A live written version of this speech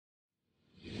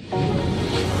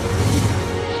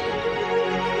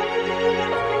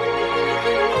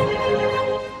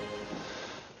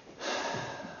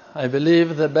I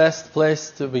believe the best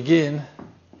place to begin,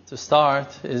 to start,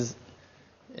 is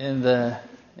in the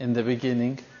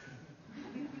beginning.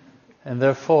 And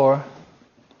therefore,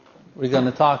 we're going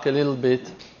to talk a little bit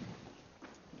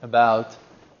about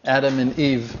Adam and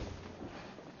Eve.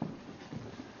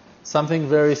 Something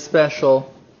very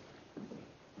special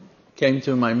came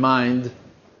to my mind,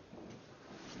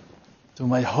 to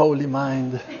my holy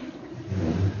mind,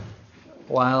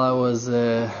 while I was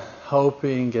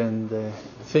hoping and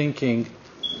thinking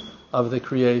of the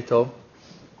Creator,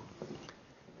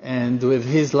 and with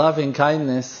His loving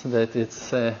kindness, that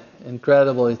it's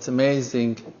incredible, it's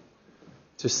amazing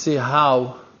to see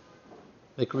how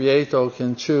the Creator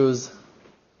can choose.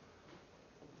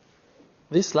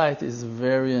 This light is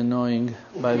very annoying,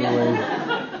 by the way.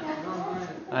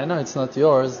 I know it's not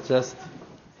yours, just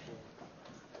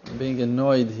being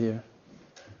annoyed here.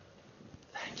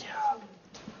 Thank you.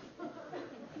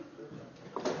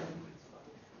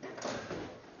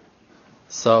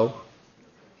 So,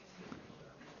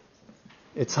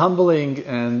 it's humbling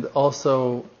and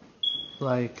also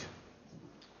it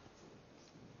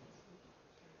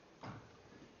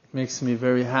makes me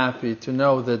very happy to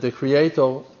know that the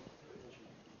Creator,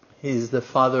 He's the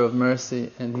Father of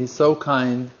mercy, and He's so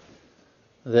kind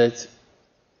that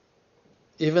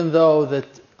even though that,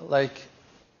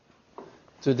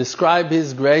 to describe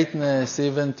His greatness,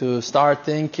 even to start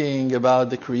thinking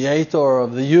about the Creator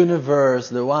of the universe,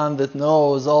 the one that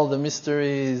knows all the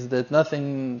mysteries, that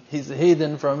nothing is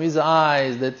hidden from His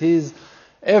eyes, that He's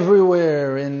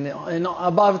everywhere, in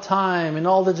above time, in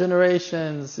all the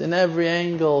generations, in every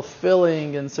angle,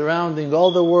 filling and surrounding all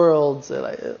the worlds.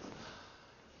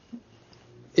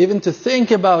 Even to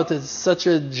think about it, such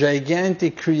a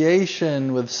gigantic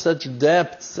creation with such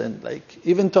depths, and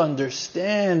even to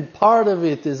understand part of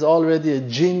it is already a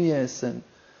genius, and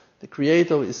the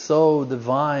Creator is so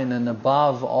divine and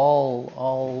above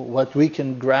all what we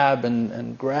can grab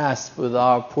and grasp with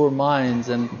our poor minds.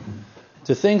 And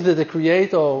to think that the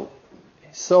Creator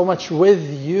is so much with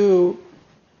you,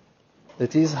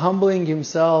 that He's humbling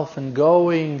Himself and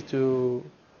going to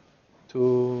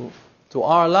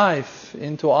our life,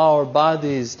 into our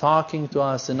bodies, talking to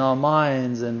us in our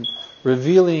minds and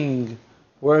revealing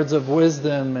words of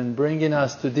wisdom and bringing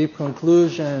us to deep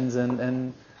conclusions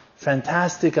and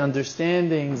fantastic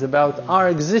understandings about our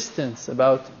existence,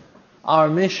 about our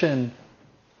mission.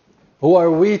 Who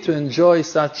are we to enjoy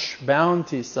such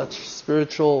bounty, such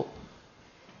spiritual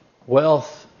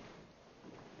wealth?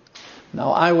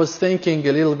 Now, I was thinking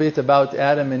a little bit about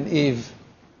Adam and Eve,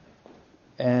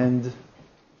 and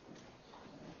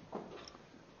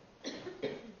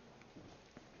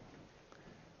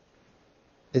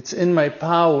it's in my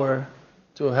power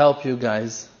to help you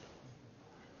guys.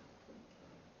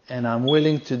 And I'm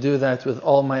willing to do that with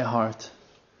all my heart.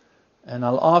 And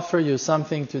I'll offer you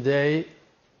something today,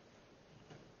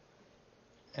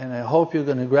 and I hope you're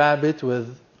going to grab it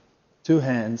with two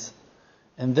hands.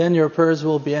 And then your prayers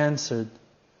will be answered.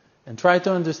 And try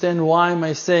to understand, why am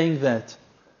I saying that?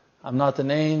 I'm not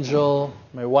an angel.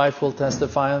 My wife will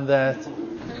testify on that.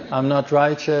 I'm not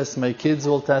righteous. My kids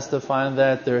will testify on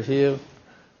that. They're here.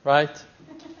 Right?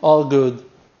 All good.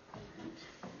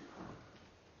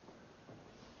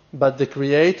 But the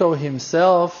Creator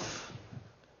Himself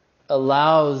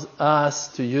allows us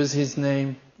to use His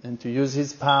name and to use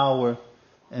His power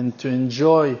and to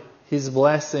enjoy His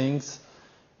blessings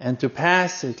and to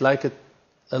pass it like an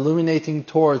illuminating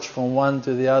torch from one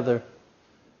to the other.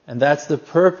 And that's the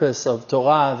purpose of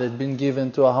Torah that's been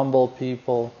given to a humble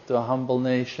people, to a humble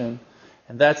nation.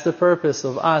 And that's the purpose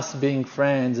of us being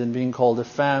friends and being called a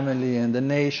family and a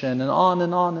nation, and on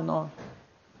and on and on.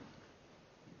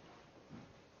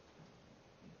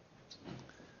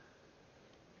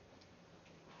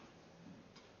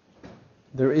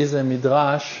 There is a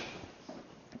midrash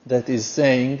that is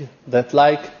saying that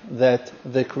that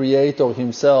the Creator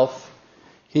Himself,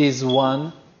 He is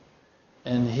one,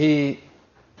 and He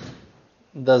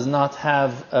does not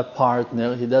have a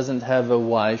partner, He doesn't have a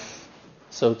wife,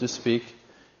 so to speak.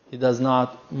 He does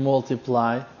not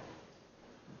multiply.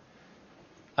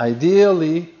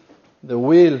 Ideally, the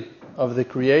will of the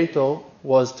Creator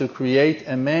was to create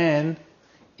a man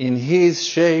in His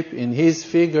shape, in His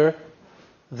figure,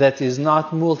 that is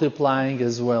not multiplying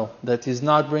as well, that is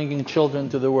not bringing children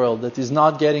to the world, that is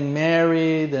not getting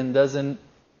married and doesn't.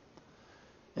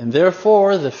 And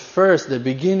therefore, the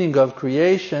beginning of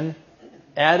creation,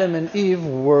 Adam and Eve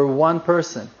were one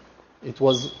person. It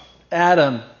was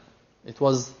Adam. It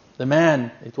was the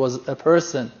man. It was a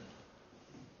person.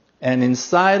 And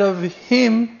inside of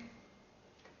him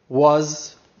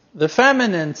was the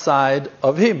feminine side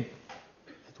of him.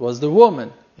 It was the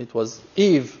woman. It was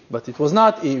Eve, but it was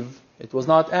not Eve. It was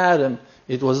not Adam.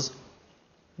 It was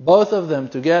both of them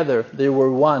together. They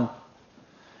were one.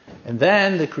 And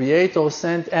then the Creator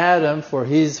sent Adam for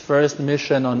his first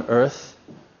mission on earth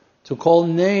to call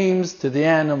names to the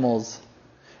animals.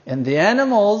 And the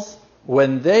animals,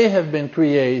 when they have been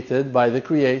created by the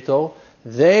Creator,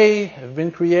 they have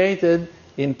been created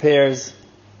in pairs,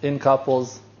 in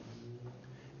couples.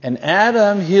 And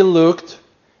Adam, he looked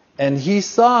and he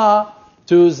saw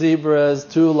 2 zebras,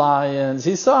 2 lions.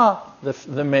 He saw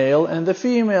the male and the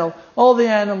female. All the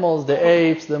animals, the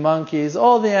apes, the monkeys,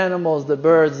 all the animals, the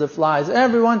birds, the flies,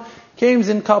 everyone came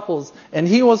in couples. And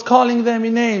he was calling them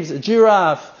in names. A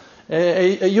giraffe,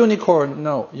 a unicorn,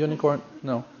 no.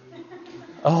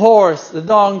 A horse, a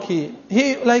donkey.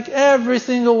 He, like every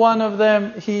single one of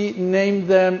them, he named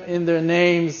them in their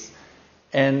names.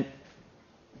 And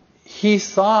he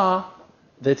saw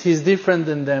that he's different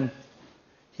than them.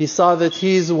 He saw that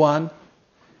he's one.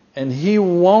 And he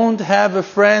won't have a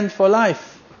friend for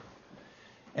life.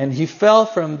 And he fell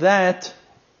from that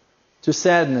to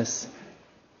sadness.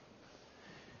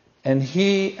 And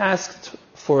he asked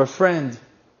for a friend.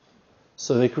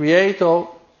 So the Creator,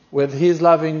 with his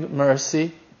loving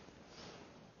mercy,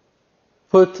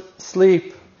 put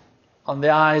sleep on the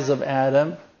eyes of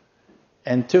Adam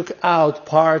and took out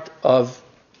part of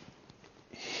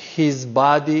his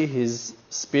body, his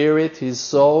spirit, his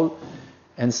soul,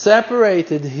 and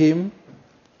separated him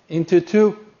into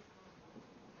 2.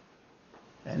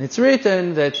 And it's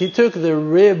written that he took the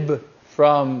rib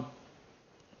from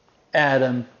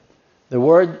Adam, the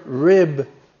word rib,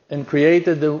 and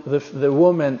created the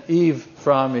woman, Eve,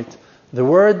 from it. The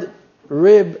word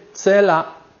rib, tsela,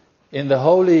 in the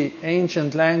holy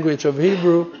ancient language of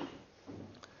Hebrew,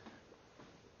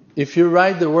 if you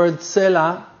write the word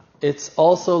tsela, it's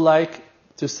also like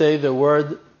to say the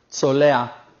word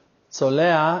tsolea.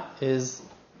 Tsolea is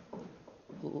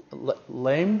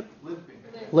limping.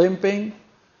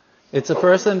 It's a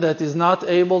person that is not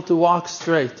able to walk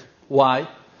straight. Why?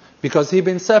 Because he'd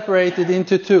been separated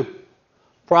into 2.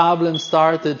 Problems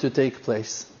started to take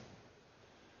place.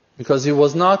 Because he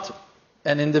was not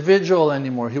an individual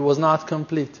anymore. He was not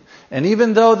complete. And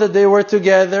even though that they were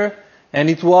together, and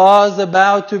it was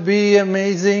about to be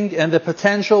amazing, and the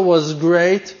potential was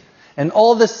great, and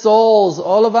all the souls,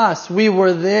 all of us, we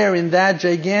were there in that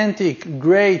gigantic,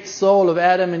 great soul of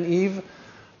Adam and Eve,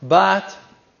 but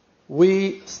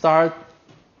we start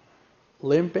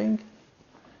limping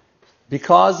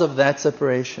because of that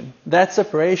separation. That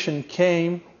separation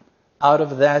came out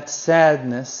of that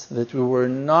sadness that we were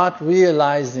not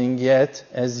realizing yet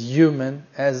as human,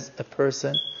 as a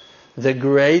person, the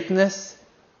greatness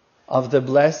of the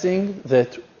blessing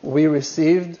that we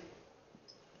received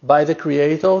by the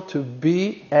Creator to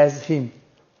be as Him,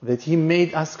 that He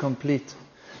made us complete.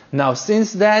 Now,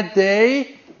 since that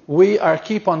day, we are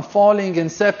keep on falling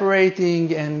and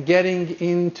separating and getting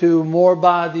into more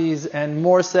bodies and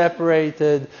more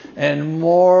separated and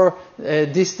more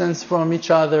distance from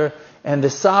each other, and the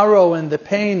sorrow and the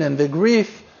pain and the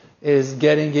grief is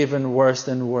getting even worse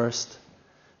and worse.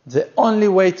 The only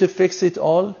way to fix it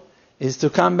all is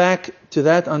to come back to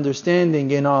that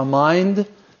understanding in our mind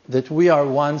that we are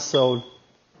one soul.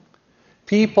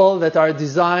 People that are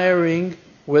desiring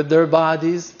with their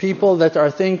bodies, people that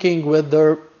are thinking with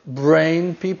their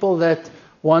brain, people that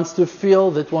wants to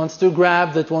feel, that wants to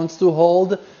grab, that wants to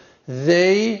hold,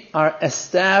 they are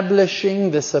establishing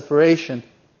the separation.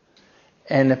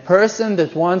 And a person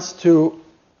that wants to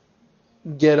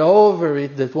get over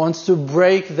it, that wants to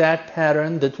break that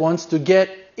pattern, that wants to get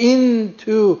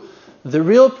into the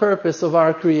real purpose of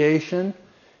our creation,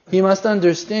 he must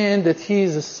understand that he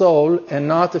is a soul and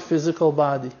not a physical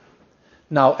body.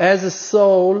 Now, as a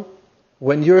soul,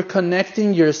 when you're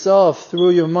connecting yourself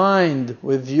through your mind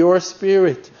with your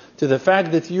spirit to the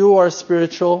fact that you are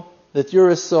spiritual, that you're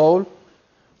a soul,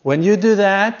 when you do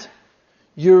that,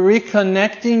 you're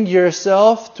reconnecting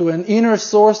yourself to an inner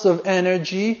source of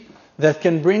energy that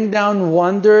can bring down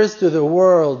wonders to the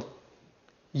world.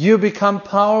 You become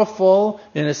powerful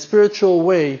in a spiritual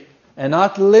way and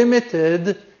not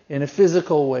limited in a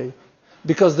physical way.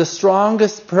 Because the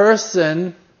strongest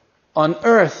person on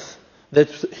earth, that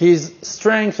his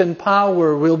strength and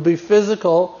power will be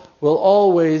physical, will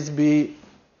always be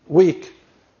weak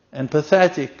and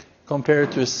pathetic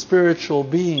compared to a spiritual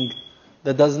being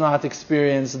that does not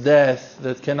experience death,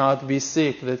 that cannot be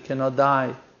sick, that cannot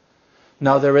die.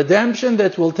 Now, the redemption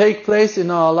that will take place in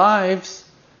our lives,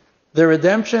 the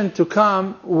redemption to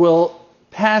come, will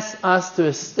pass us to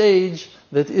a stage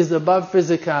that is above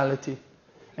physicality.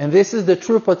 And this is the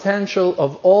true potential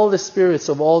of all the spirits,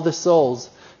 of all the souls.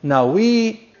 Now,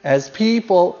 we as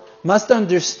people, must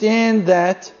understand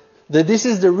that this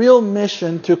is the real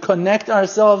mission, to connect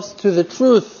ourselves to the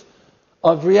truth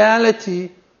of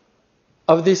reality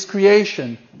of this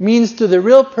creation. Means to the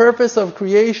real purpose of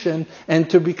creation, and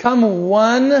to become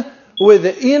one with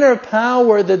the inner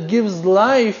power that gives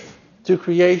life to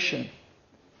creation.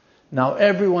 Now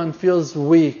everyone feels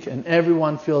weak, and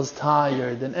everyone feels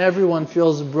tired, and everyone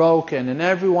feels broken, and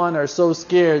everyone are so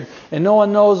scared, and no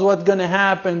one knows what's going to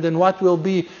happen and what will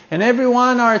be, and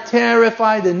everyone are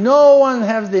terrified, and no one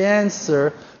have the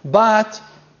answer. But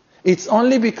it's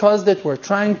only because that we're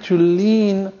trying to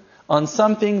lean on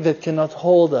something that cannot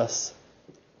hold us.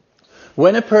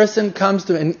 When a person comes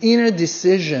to an inner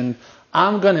decision,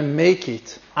 I'm going to make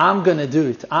it, I'm going to do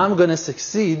it, I'm going to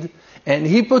succeed, and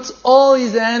he puts all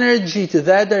his energy to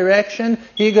that direction,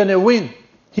 he's going to win.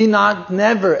 He's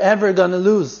never ever going to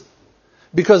lose.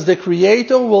 Because the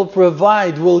Creator will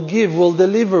provide, will give, will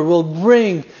deliver, will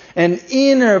bring an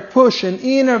inner push, an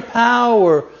inner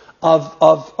power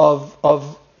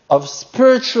of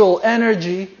spiritual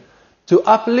energy to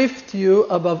uplift you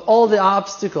above all the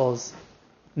obstacles.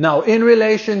 Now, in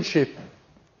relationship,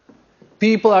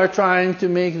 people are trying to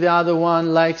make the other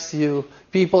one likes you.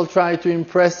 People try to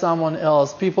impress someone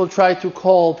else. People try to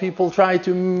call. People try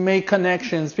to make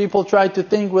connections. People try to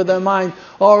think with their mind,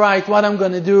 all right, what I'm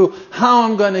going to do, how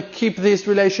I'm going to keep this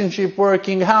relationship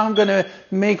working, how I'm going to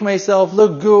make myself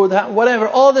look good, whatever.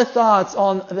 All the thoughts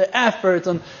on the efforts,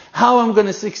 on how I'm going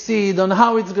to succeed, on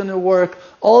how it's going to work.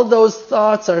 All those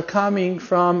thoughts are coming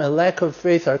from a lack of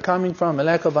faith, are coming from a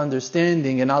lack of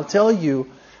understanding. And I'll tell you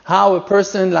how a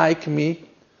person like me,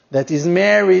 that is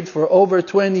married for over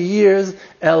 20 years,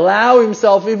 allow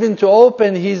himself even to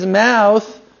open his mouth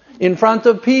in front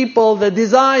of people that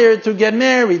desire to get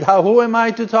married. Who am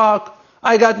I to talk?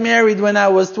 I got married when I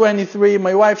was 23,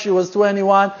 my wife, she was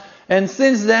 21, and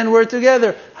since then we're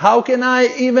together. How can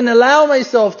I even allow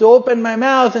myself to open my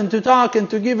mouth and to talk and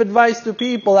to give advice to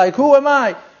people? Like, who am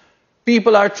I?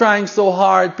 People are trying so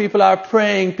hard, people are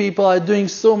praying, people are doing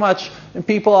so much, and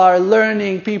people are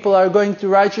learning, people are going to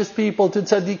righteous people, to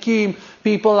tzaddikim,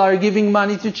 people are giving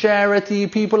money to charity,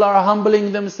 people are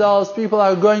humbling themselves, people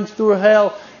are going through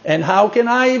hell. And how can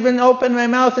I even open my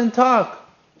mouth and talk?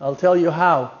 I'll tell you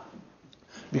how.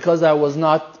 Because I was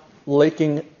not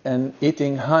licking and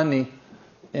eating honey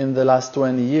in the last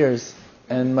 20 years.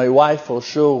 And my wife will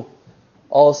show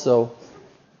also.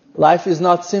 Life is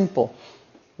not simple.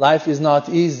 Life is not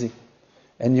easy.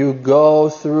 And you go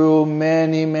through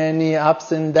many, many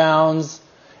ups and downs,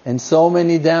 and so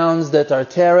many downs that are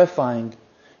terrifying.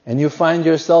 And you find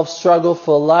yourself struggle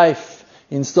for life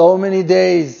in so many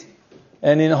days,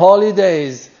 and in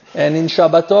holidays, and in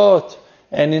Shabbatot,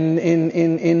 and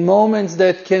in moments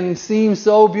that can seem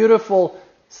so beautiful.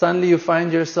 Suddenly you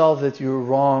find yourself that you're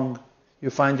wrong. You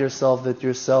find yourself that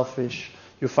you're selfish.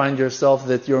 You find yourself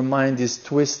that your mind is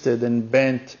twisted and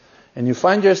bent. And you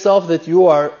find yourself that you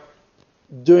are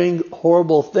doing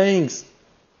horrible things,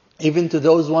 even to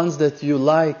those ones that you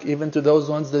like, even to those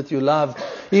ones that you love,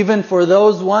 even for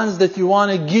those ones that you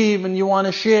want to give and you want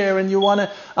to share and you want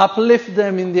to uplift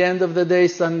them. In the end of the day,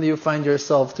 suddenly you find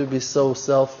yourself to be so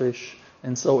selfish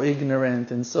and so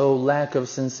ignorant and so lack of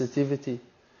sensitivity.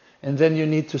 And then you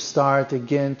need to start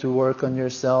again to work on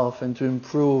yourself and to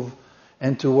improve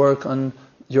and to work on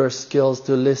your skills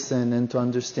to listen and to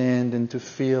understand and to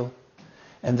feel.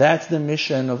 And that's the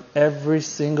mission of every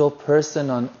single person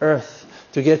on earth.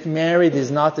 To get married is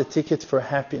not a ticket for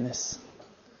happiness.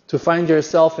 To find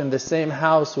yourself in the same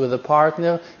house with a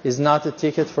partner is not a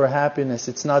ticket for happiness.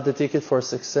 It's not a ticket for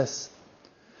success.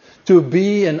 To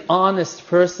be an honest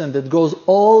person that goes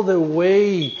all the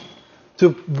way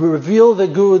to reveal the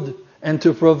good and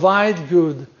to provide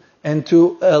good and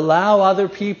to allow other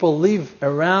people live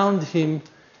around him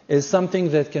is something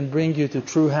that can bring you to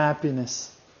true happiness.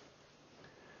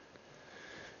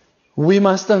 We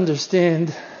must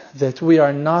understand that we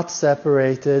are not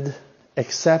separated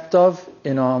except of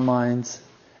in our minds.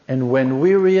 And when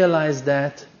we realize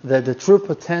that the true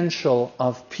potential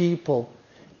of people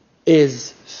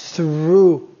is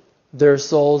through their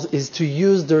souls, is to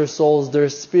use their souls, their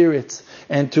spirits,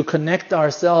 and to connect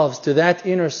ourselves to that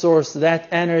inner source, that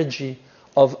energy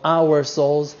of our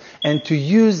souls, and to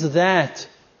use that.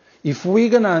 If we're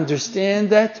going to understand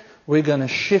that, we're going to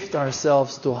shift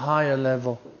ourselves to a higher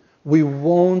level. We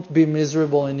won't be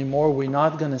miserable anymore. We're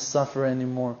not going to suffer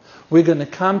anymore. We're going to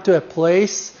come to a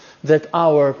place that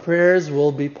our prayers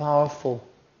will be powerful.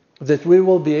 That we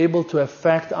will be able to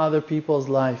affect other people's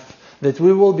life. That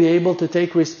we will be able to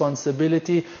take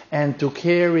responsibility and to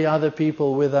carry other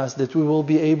people with us. That we will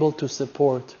be able to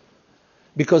support.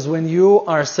 Because when you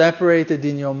are separated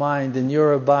in your mind and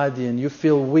you're a body and you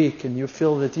feel weak and you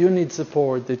feel that you need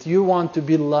support, that you want to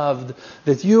be loved,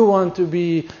 that you want to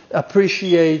be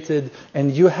appreciated,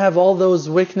 and you have all those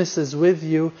weaknesses with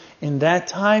you, in that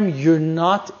time you're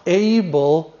not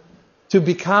able to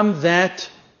become that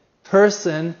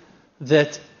person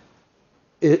that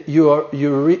you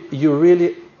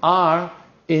really are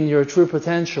in your true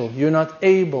potential. You're not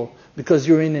able because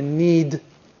you're in a need,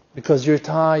 because you're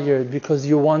tired, because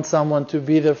you want someone to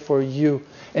be there for you.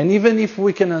 And even if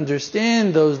we can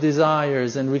understand those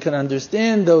desires and we can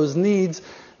understand those needs,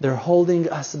 they're holding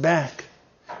us back.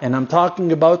 And I'm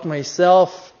talking about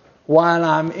myself while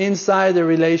I'm inside a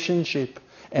relationship.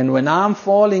 And when I'm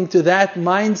falling to that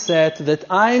mindset that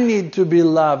I need to be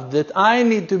loved, that I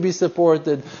need to be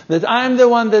supported, that I'm the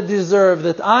one that deserves,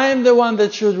 that I'm the one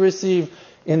that should receive,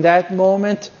 in that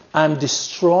moment, I'm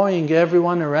destroying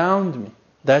everyone around me.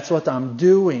 That's what I'm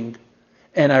doing.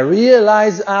 And I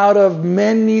realize out of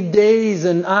many days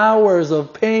and hours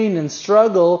of pain and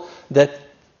struggle that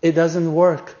it doesn't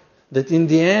work. That in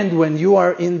the end, when you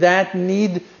are in that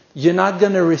need, you're not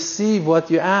going to receive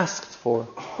what you asked for.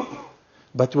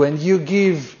 But when you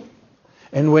give,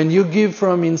 and when you give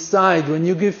from inside, when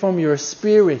you give from your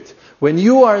spirit, when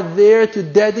you are there to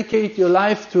dedicate your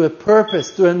life to a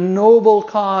purpose, to a noble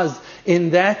cause,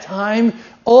 in that time,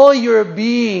 all your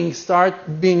being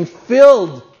start being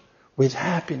filled with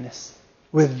happiness,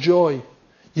 with joy.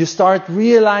 You start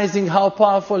realizing how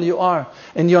powerful you are.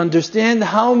 And you understand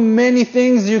how many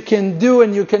things you can do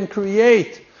and you can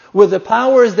create with the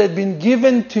powers that have been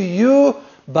given to you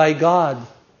by God,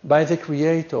 by the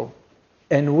Creator.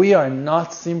 And we are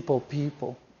not simple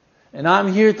people. And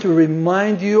I'm here to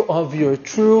remind you of your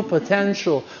true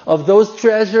potential, of those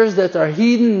treasures that are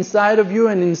hidden inside of you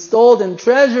and installed and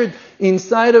treasured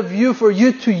inside of you for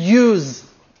you to use.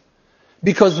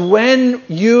 Because when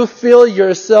you feel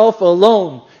yourself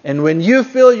alone, and when you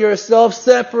feel yourself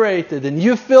separated, and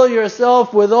you feel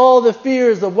yourself with all the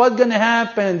fears of what's going to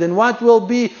happen and what will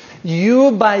be,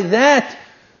 you by that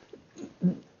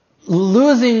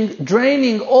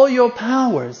draining all your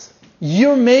powers.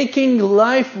 You're making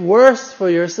life worse for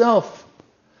yourself.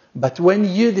 But when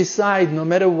you decide, no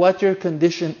matter what your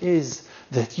condition is,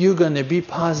 that you're going to be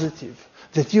positive,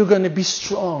 that you're going to be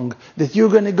strong, that you're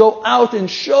going to go out and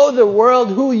show the world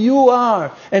who you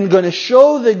are, and going to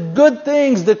show the good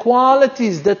things, the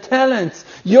qualities, the talents,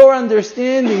 your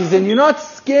understandings, and you're not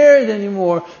scared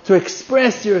anymore to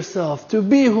express yourself, to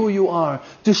be who you are,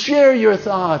 to share your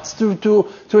thoughts, to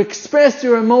express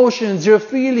your emotions, your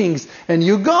feelings, and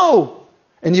you go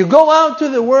out to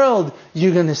the world,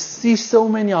 you're going to see so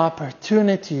many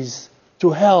opportunities to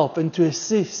help and to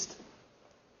assist.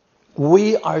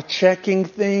 We are checking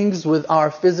things with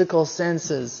our physical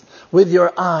senses, with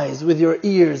your eyes, with your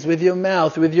ears, with your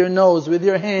mouth, with your nose, with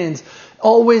your hands.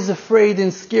 Always afraid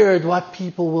and scared what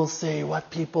people will say, how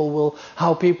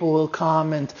people will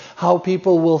comment, how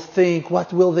people will think,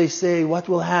 what will they say, what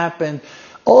will happen.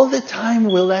 All the time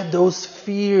we let those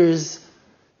fears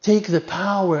take the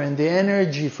power and the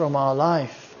energy from our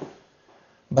life.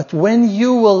 But when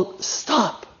you will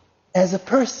stop as a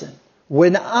person,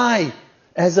 when I,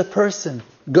 as a person,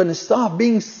 gonna stop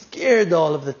being scared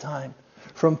all of the time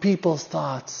from people's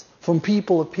thoughts, from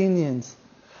people's opinions,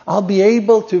 I'll be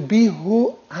able to be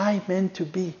who I meant to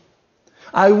be.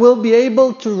 I will be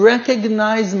able to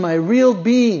recognize my real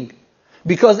being.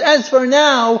 Because as for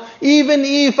now, even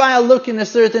if I look in a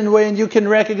certain way and you can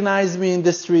recognize me in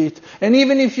the street, and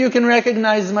even if you can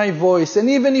recognize my voice, and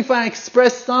even if I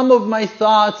express some of my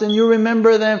thoughts and you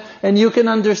remember them, and you can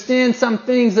understand some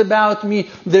things about me,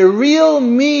 the real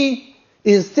me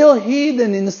is still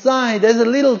hidden inside as a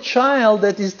little child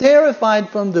that is terrified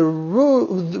from the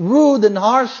rude and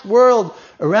harsh world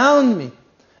around me,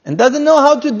 and doesn't know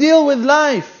how to deal with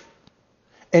life.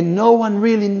 And no one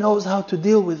really knows how to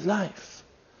deal with life.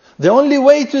 The only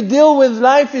way to deal with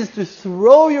life is to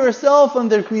throw yourself on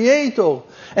the Creator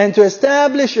and to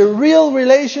establish a real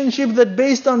relationship that's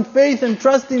based on faith and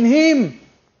trust in Him.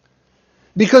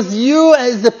 Because you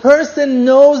as the person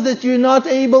knows that you're not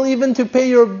able even to pay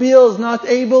your bills, not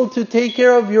able to take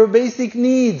care of your basic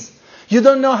needs. You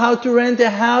don't know how to rent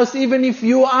a house even if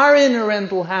you are in a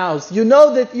rental house. You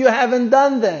know that you haven't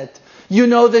done that. You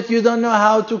know that you don't know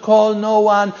how to call no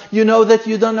one. You know that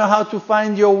you don't know how to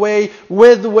find your way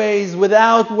with ways,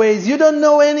 without ways. You don't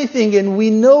know anything, and we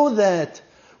know that.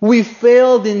 We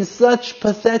failed in such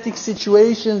pathetic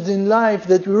situations in life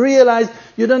that we realize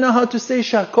you don't know how to say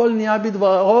Shakol Niya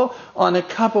Bidvaro on a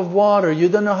cup of water. You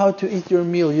don't know how to eat your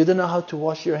meal. You don't know how to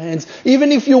wash your hands.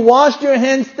 Even if you washed your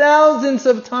hands thousands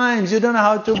of times, you don't know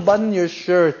how to button your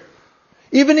shirt.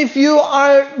 Even if you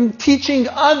are teaching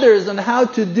others on how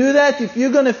to do that, if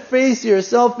you're going to face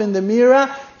yourself in the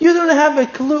mirror, you don't have a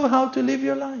clue how to live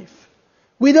your life.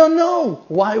 We don't know.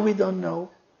 Why we don't know?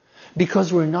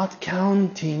 Because we're not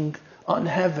counting on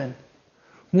heaven.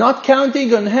 Not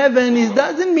counting on heaven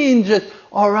doesn't mean just,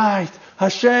 all right,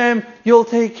 Hashem, you'll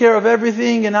take care of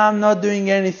everything and I'm not doing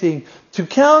anything. To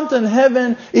count on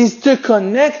heaven is to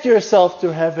connect yourself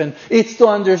to heaven. It's to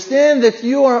understand that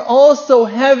you are also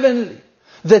heavenly.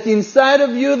 That inside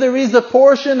of you there is a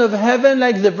portion of heaven,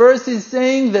 like the verse is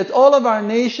saying, that all of our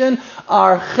nation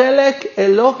are chelek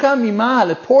eloka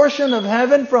mimal, a portion of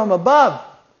heaven from above.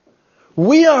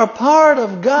 We are part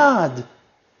of God.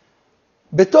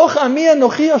 Betoch ami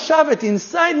anochi yoshavet,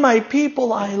 inside my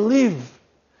people I live.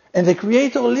 And the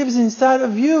Creator lives inside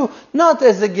of you, not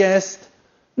as a guest,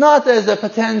 not as a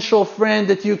potential friend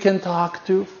that you can talk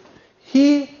to.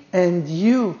 He and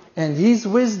you and His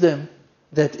wisdom,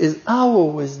 that is our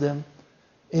wisdom,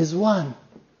 is one.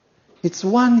 It's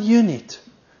one unit.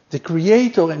 The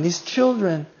Creator and His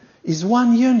children is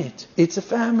one unit. It's a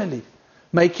family.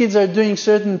 My kids are doing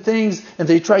certain things and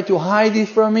they try to hide it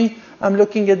from me. I'm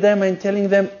looking at them and telling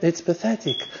them, it's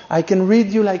pathetic. I can read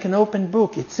you like an open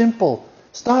book. It's simple.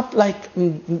 Stop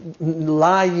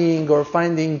lying or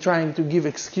trying to give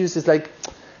excuses.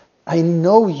 I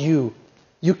know you.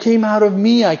 You came out of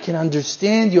me. I can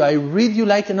understand you. I read you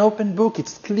like an open book.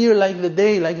 It's clear like the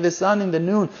day, like the sun in the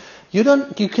noon.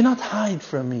 You cannot hide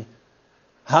from me.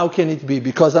 How can it be?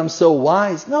 Because I'm so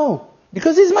wise? No.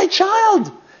 Because he's my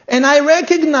child. And I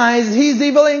recognize his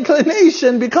evil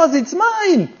inclination because it's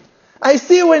mine. I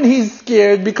see when he's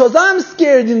scared because I'm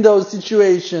scared in those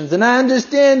situations. And I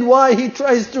understand why he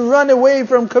tries to run away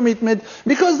from commitment,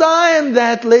 because I am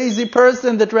that lazy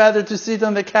person that rather to sit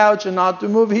on the couch and not to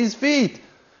move his feet.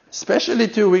 Especially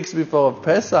 2 weeks before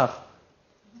Pesach.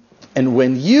 And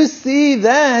when you see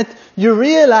that, you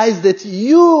realize that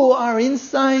you are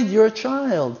inside your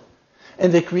child.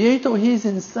 And the Creator, He's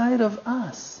inside of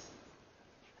us.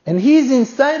 And He's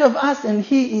inside of us and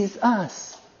He is us.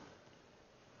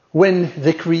 When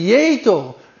the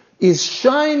Creator is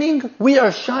shining, we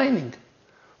are shining.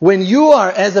 When you are,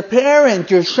 as a parent,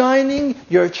 you're shining,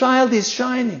 your child is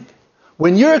shining.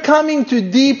 When you're coming to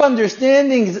deep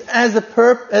understandings as a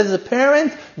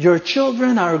parent, your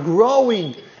children are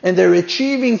growing and they're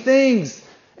achieving things.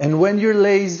 And when you're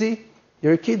lazy,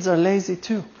 your kids are lazy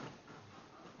too.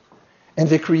 And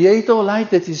the Creator light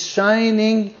that is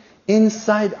shining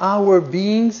inside our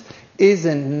beings is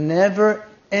a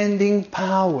never-ending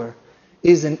power,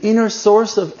 is an inner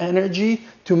source of energy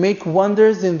to make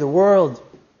wonders in the world.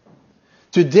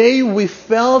 Today we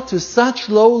fell to such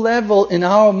low level in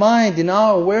our mind, in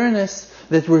our awareness,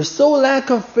 that we're so lack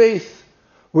of faith.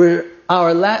 We're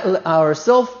our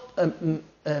self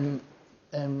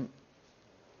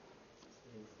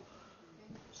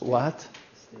what?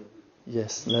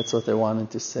 Yes, that's what I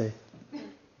wanted to say.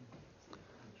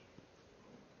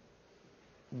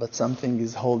 But something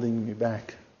is holding me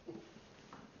back.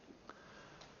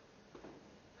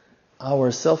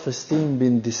 Our self-esteem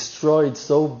been destroyed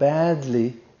so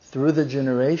badly through the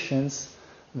generations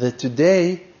that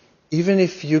today, even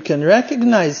if you can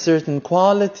recognize certain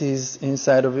qualities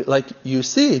inside of it, like you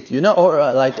see it,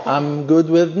 or like I'm good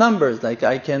with numbers, like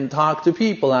I can talk to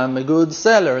people, I'm a good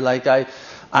seller, like I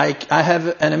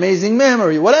have an amazing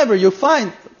memory, whatever you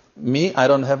find. Me, I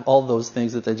don't have all those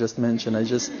things that I just mentioned. I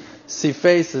just see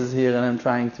faces here and I'm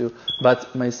trying to.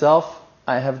 But myself,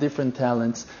 I have different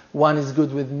talents. One is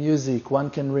good with music.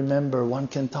 One can remember. One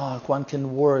can talk. One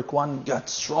can work. One got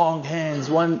strong hands.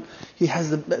 One, he has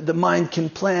the mind can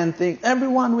plan things.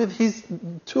 Everyone with his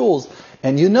tools.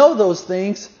 And you know those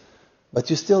things, but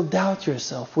you still doubt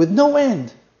yourself with no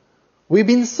end. We've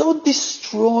been so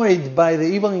destroyed by the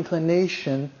evil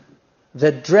inclination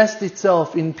that dressed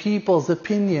itself in people's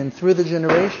opinion through the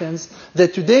generations,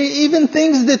 that today even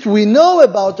things that we know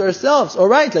about ourselves,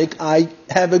 alright, like I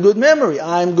have a good memory,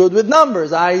 I'm good with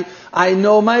numbers, I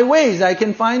know my ways, I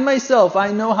can find myself,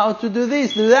 I know how to do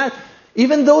this, do that.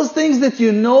 Even those things that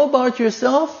you know about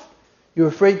yourself, you're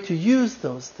afraid to use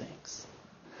those things.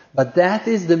 But that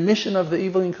is the mission of the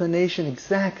evil inclination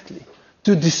exactly.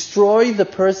 To destroy the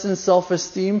person's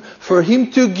self-esteem, for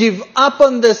him to give up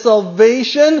on the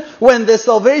salvation when the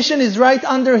salvation is right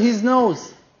under his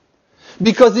nose.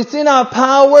 Because it's in our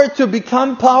power to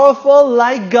become powerful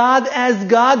like God, as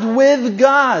God, with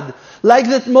God. Like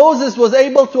that Moses was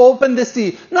able to open the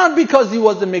sea. Not because he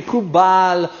was a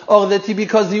mekubal, or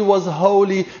because he was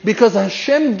holy. Because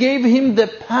Hashem gave him the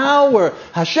power.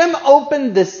 Hashem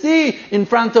opened the sea in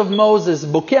front of Moses.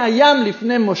 Bokeh hayam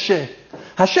lifnei Moshe.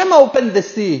 Hashem opened the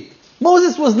sea.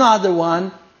 Moses was not the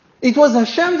one. It was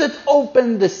Hashem that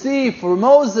opened the sea for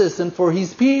Moses and for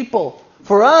his people,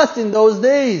 for us in those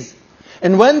days.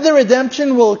 And when the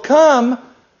redemption will come,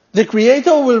 the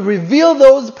Creator will reveal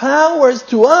those powers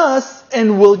to us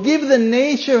and will give the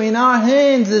nature in our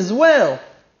hands as well.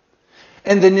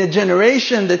 And the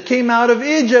generation that came out of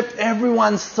Egypt,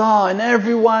 everyone saw and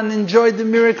everyone enjoyed the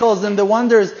miracles and the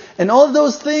wonders. And all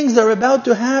those things are about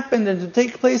to happen and to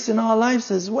take place in our lives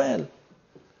as well.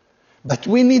 But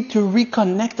we need to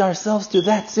reconnect ourselves to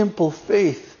that simple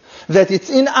faith, that it's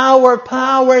in our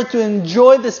power to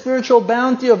enjoy the spiritual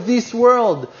bounty of this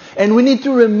world. And we need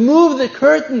to remove the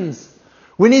curtains.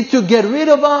 We need to get rid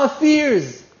of our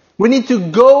fears. We need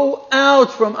to go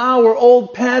out from our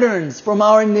old patterns, from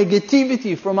our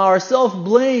negativity, from our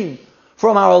self-blame,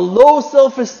 from our low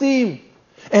self-esteem,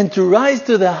 and to rise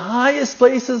to the highest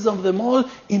places of them all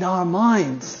in our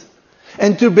minds.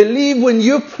 And to believe when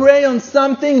you pray on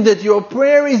something that your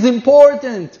prayer is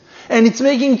important and it's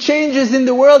making changes in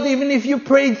the world, even if you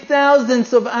prayed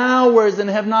thousands of hours and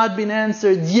have not been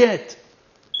answered yet.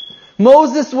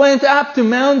 Moses went up to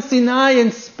Mount Sinai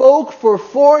and spoke for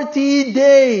 40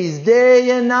 days, day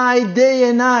and night, day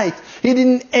and night. He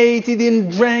didn't eat, he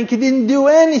didn't drink, he didn't do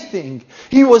anything.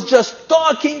 He was just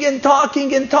talking and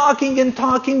talking and talking and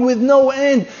talking with no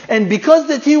end. And because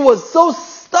that he was so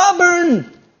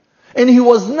stubborn and he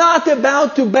was not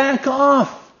about to back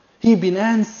off, he been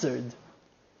answered.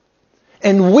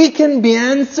 And we can be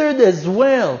answered as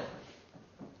well.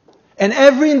 And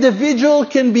every individual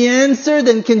can be answered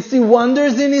and can see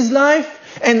wonders in his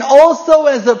life. And also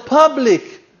as a public,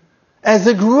 as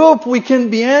a group, we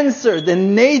can be answered.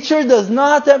 And nature does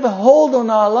not have a hold on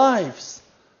our lives.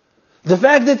 The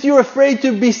fact that you're afraid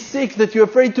to be sick, that you're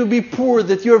afraid to be poor,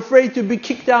 that you're afraid to be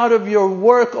kicked out of your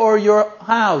work or your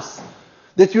house,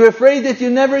 that you're afraid that you're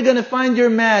never going to find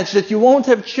your match, that you won't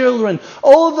have children,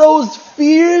 all those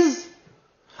fears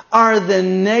are the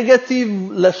negative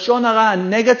lashon hara,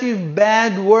 negative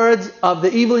bad words of the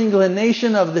evil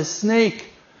inclination of the snake,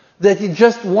 that it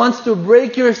just wants to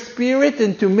break your spirit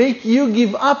and to make you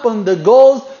give up on the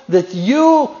goals that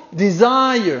you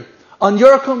desire, on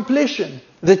your completion,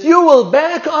 that you will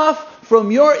back off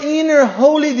from your inner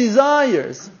holy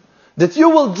desires, that you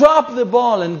will drop the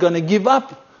ball and gonna give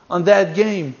up on that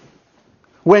game.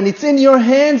 When it's in your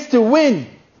hands to win,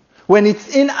 when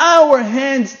it's in our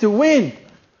hands to win,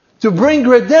 to bring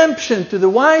redemption to the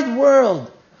wide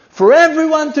world, for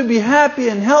everyone to be happy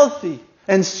and healthy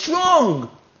and strong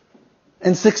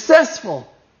and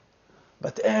successful.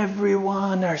 But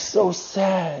everyone are so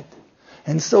sad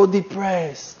and so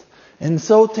depressed and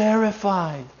so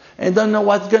terrified and don't know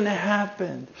what's going to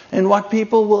happen and what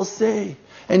people will say.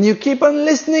 And you keep on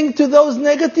listening to those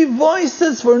negative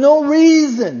voices for no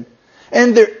reason.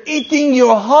 And they're eating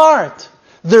your heart.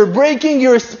 They're breaking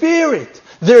your spirit.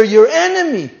 They're your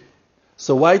enemy.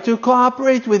 So why to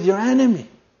cooperate with your enemy?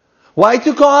 Why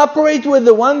to cooperate with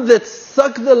the one that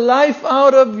sucked the life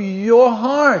out of your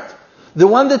heart? The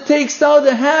one that takes out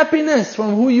the happiness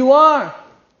from who you are?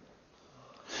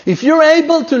 If you're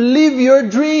able to live your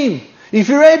dream, if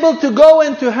you're able to go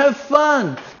and to have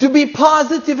fun, to be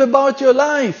positive about your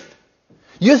life,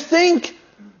 you think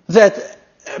that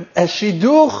a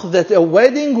shidduch, that a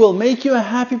wedding will make you a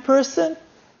happy person?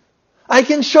 I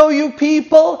can show you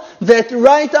people that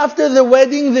right after the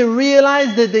wedding they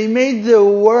realize that they made the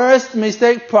worst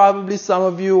mistake. Probably some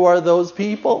of you are those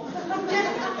people.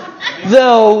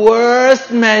 The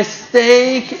worst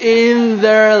mistake in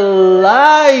their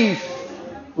life.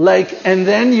 And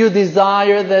then you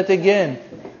desire that again.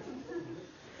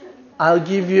 I'll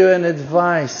give you an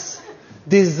advice.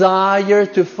 Desire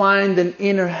to find an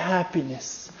inner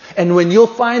happiness. And when you'll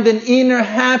find an inner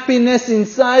happiness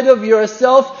inside of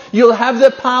yourself, you'll have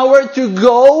the power to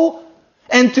go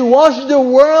and to wash the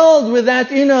world with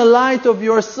that inner light of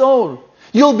your soul.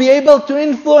 You'll be able to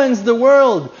influence the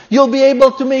world. You'll be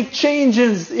able to make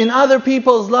changes in other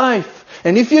people's life.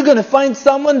 And if you're going to find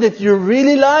someone that you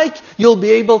really like, you'll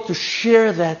be able to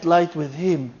share that light with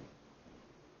him.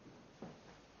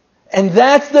 And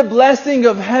that's the blessing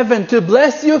of heaven, to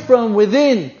bless you from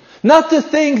within. Not to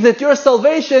think that your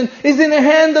salvation is in the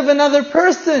hand of another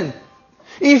person.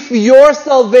 If your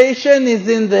salvation is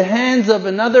in the hands of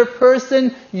another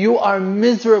person, you are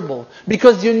miserable.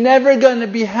 Because you're never going to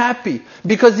be happy.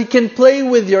 Because he can play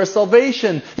with your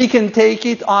salvation. He can take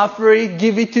it, offer it,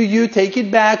 give it to you, take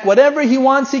it back. Whatever he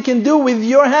wants, he can do with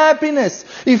your happiness.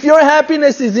 If your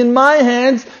happiness is in my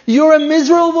hands, you're a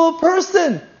miserable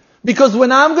person. Because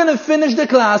when I'm going to finish the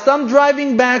class, I'm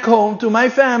driving back home to my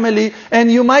family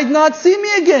and you might not see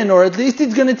me again. Or at least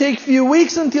it's going to take a few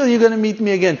weeks until you're going to meet me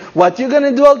again. What you're going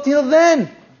to do until then?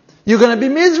 You're going to be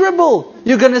miserable.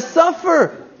 You're going to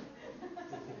suffer.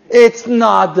 It's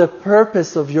not the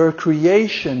purpose of your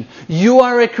creation. You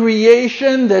are a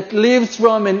creation that lives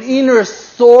from an inner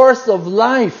source of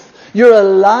life. You're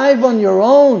alive on your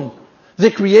own. The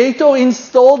Creator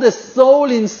installed a soul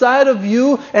inside of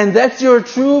you, and that's your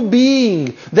true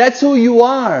being. That's who you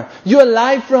are. You're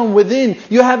alive from within.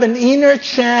 You have an inner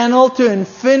channel to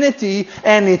infinity,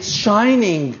 and it's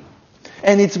shining.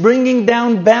 And it's bringing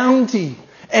down bounty.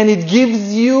 And it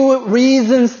gives you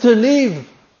reasons to live.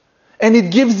 And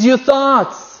it gives you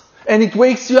thoughts. And it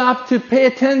wakes you up to pay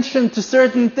attention to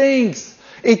certain things.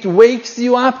 It wakes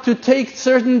you up to take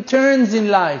certain turns in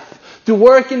life. To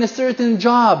work in a certain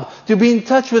job. To be in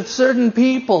touch with certain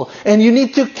people. And you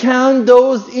need to count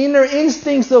those inner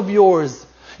instincts of yours.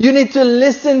 You need to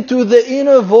listen to the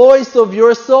inner voice of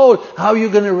your soul. How are you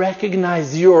going to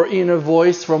recognize your inner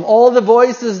voice from all the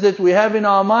voices that we have in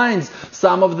our minds?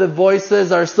 Some of the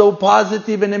voices are so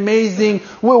positive and amazing.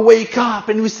 We wake up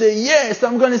and we say, yes,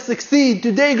 I'm going to succeed.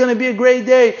 Today is going to be a great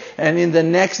day. And in the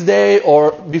next day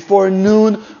or before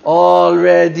noon,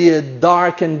 already a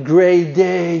dark and gray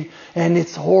day. And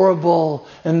it's horrible,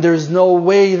 and there's no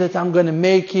way that I'm going to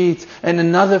make it, and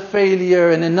another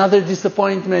failure, and another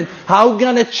disappointment. How am I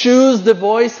going to choose the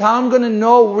voice? How am I going to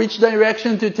know which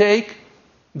direction to take?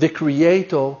 The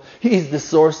Creator, He is the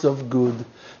source of good.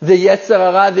 The Yetzer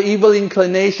Hara, the evil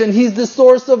inclination, He's the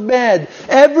source of bad.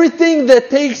 Everything that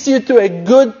takes you to a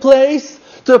good place,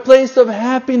 to a place of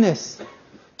happiness,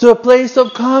 to a place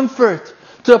of comfort,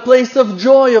 to a place of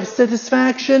joy, of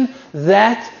satisfaction,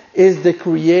 that is the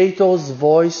Creator's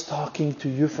voice talking to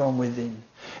you from within.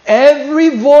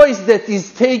 Every voice that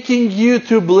is taking you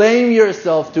to blame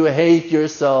yourself, to hate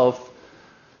yourself,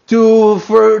 to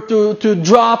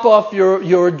drop off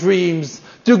your dreams,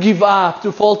 to give up,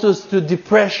 to fall to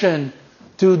depression,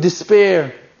 to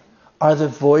despair, are the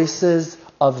voices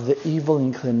of the evil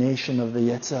inclination of the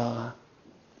Yetzer Hara.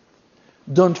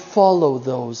 Don't follow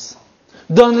those.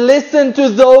 Don't listen to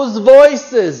those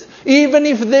voices, even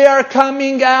if they are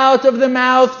coming out of the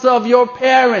mouths of your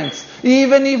parents,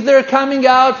 even if they're coming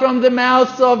out from the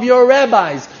mouths of your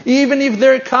rabbis, even if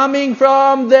they're coming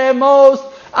from the most,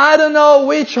 I don't know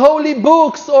which holy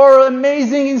books or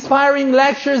amazing, inspiring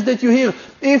lectures that you hear.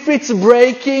 If it's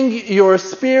breaking your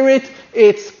spirit,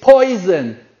 it's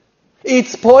poison.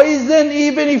 It's poison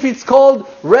even if it's called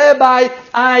Rabbi,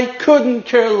 I couldn't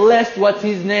care less what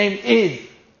his name is.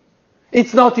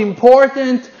 It's not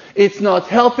important. It's not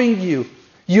helping you.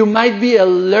 You might be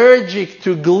allergic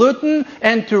to gluten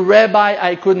and to Rabbi,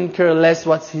 I couldn't care less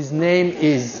what his name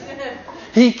is.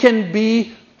 He can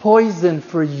be poison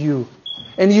for you.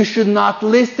 And you should not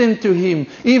listen to him.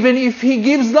 Even if he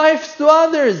gives life to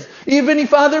others. Even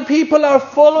if other people are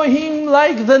following him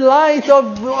like the light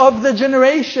of the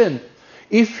generation.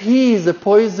 If he is a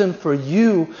poison for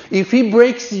you, if he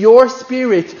breaks your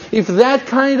spirit, if that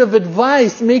kind of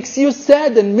advice makes you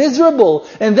sad and miserable,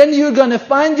 and then you're going to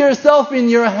find yourself in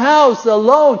your house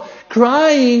alone,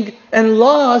 crying and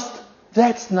lost,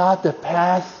 that's not the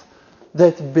path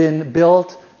that's been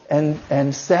built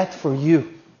and set for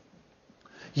you.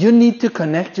 You need to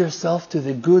connect yourself to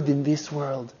the good in this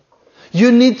world.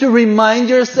 You need to remind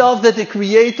yourself that the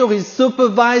Creator is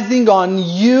supervising on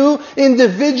you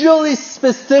individually,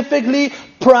 specifically,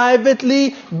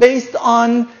 privately, based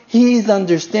on His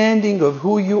understanding of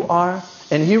who you are.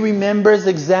 And He remembers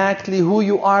exactly who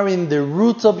you are in the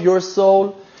roots of your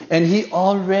soul. And He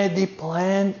already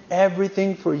planned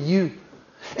everything for you.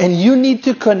 And you need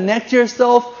to connect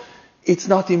yourself. It's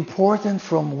not important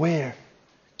from where.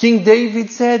 King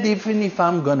David said, even if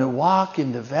I'm going to walk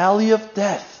in the valley of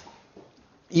death,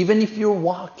 even if you're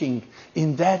walking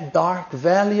in that dark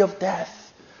valley of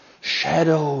death,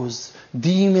 shadows,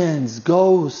 demons,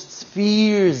 ghosts,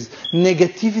 fears,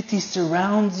 negativity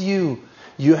surrounds you.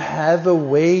 You have a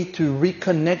way to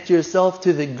reconnect yourself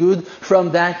to the good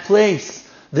from that place.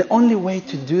 The only way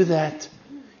to do that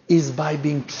is by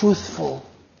being truthful,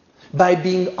 by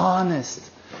being honest.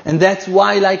 And that's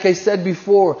why, like I said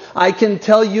before, I can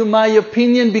tell you my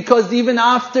opinion because even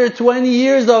after 20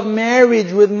 years of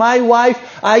marriage with my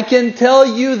wife, I can tell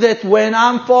you that when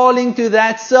I'm falling to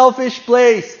that selfish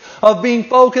place of being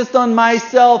focused on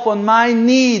myself, on my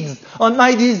needs, on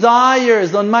my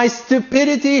desires, on my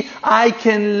stupidity, I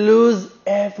can lose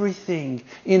everything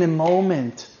in a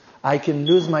moment. I can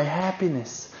lose my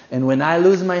happiness. And when I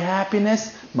lose my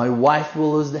happiness, my wife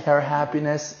will lose her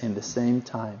happiness in the same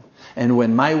time. And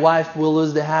when my wife will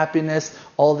lose the happiness,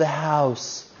 all the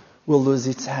house will lose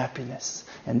its happiness.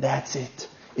 And that's it.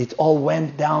 It all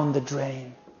went down the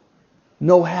drain.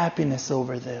 No happiness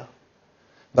over there.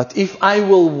 But if I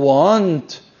will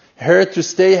want her to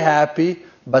stay happy,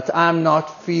 but I'm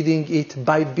not feeding it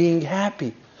by being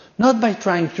happy. Not by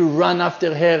trying to run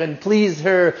after her and please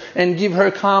her and give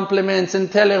her compliments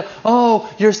and tell her,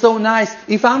 oh, you're so nice.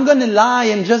 If I'm going to lie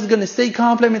and just going to say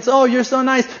compliments, oh, you're so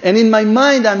nice, and in my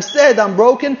mind I'm sad, I'm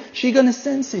broken, she's going to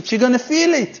sense it. She's going to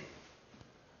feel it.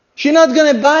 She's not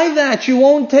going to buy that. She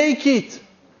won't take it.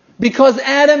 Because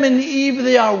Adam and Eve,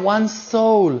 they are one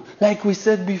soul, like we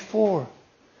said before.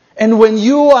 And when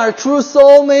you are true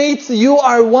soulmates, you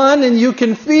are one and you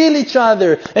can feel each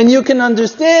other and you can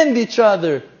understand each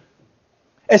other.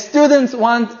 A student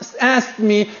once asked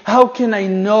me, how can I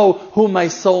know who my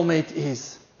soulmate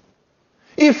is?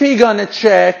 If he gonna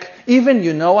check, even,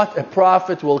 you know what, a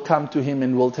prophet will come to him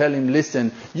and will tell him,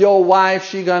 listen, your wife,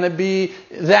 she gonna be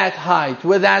that height,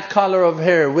 with that color of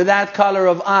hair, with that color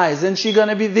of eyes, and she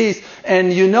gonna be this,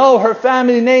 and you know her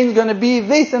family name gonna be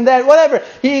this and that, whatever.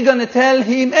 He gonna tell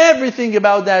him everything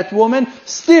about that woman.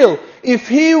 Still, if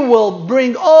he will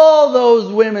bring all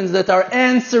those women that are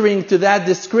answering to that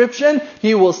description,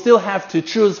 he will still have to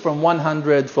choose from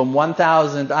 100, from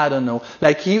 1,000, I don't know.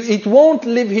 It won't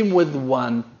leave him with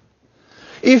one.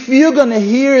 If you're going to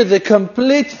hear the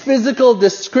complete physical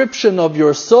description of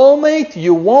your soulmate,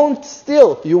 you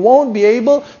won't be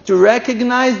able to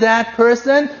recognize that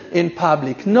person in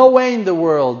public. No way in the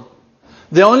world.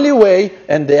 The only way,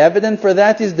 and the evidence for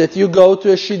that, is that you go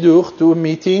to a shidduch, to a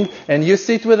meeting, and you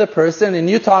sit with a person and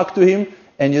you talk to him,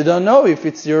 and you don't know if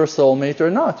it's your soulmate or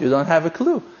not. You don't have a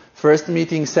clue. First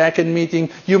meeting, second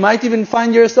meeting, you might even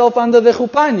find yourself under the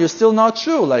chuppah and you're still not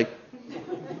sure.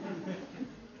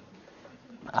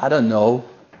 I don't know.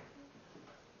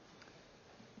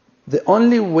 The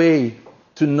only way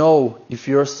to know if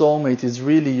your soulmate is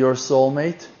really your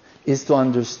soulmate is to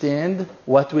understand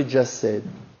what we just said.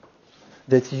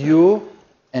 That you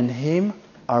and him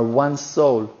are one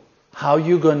soul. How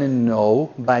you going to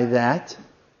know by that?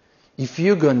 If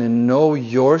you're going to know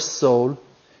your soul,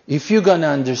 if you're going to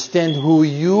understand who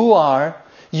you are,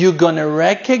 you're going to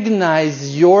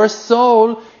recognize your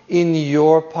soul in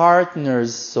your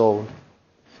partner's soul.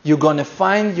 You're going to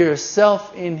find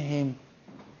yourself in him.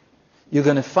 You're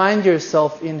going to find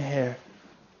yourself in her.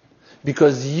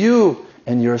 Because you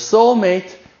and your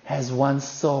soulmate has one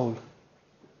soul.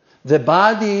 The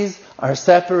bodies are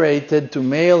separated to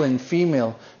male and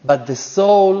female, but the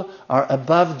soul are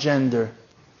above gender.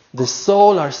 The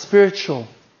soul are spiritual.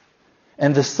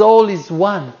 And the soul is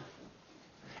one.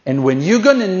 And when you're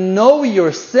going to know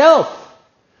yourself,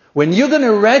 when you're going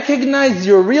to recognize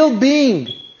your real being,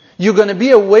 you're going to be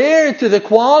aware to the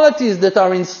qualities that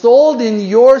are installed in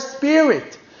your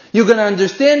spirit. You're going to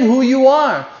understand who you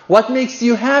are, what makes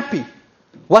you happy,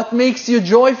 what makes you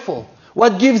joyful,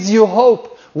 what gives you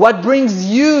hope, what brings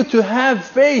you to have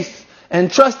faith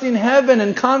and trust in heaven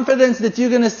and confidence that you're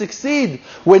going to succeed.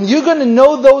 When you're going to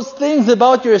know those things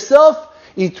about yourself,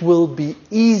 it will be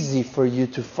easy for you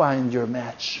to find your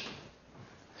match.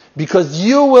 Because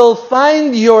you will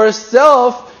find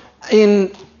yourself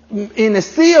in a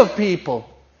sea of people.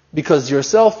 Because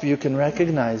yourself you can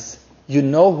recognize. You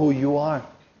know who you are.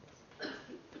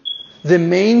 The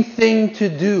main thing to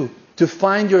do to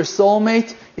find your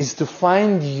soulmate is to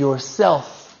find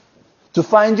yourself. To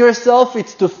find yourself,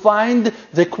 it's to find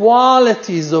the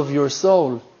qualities of your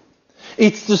soul.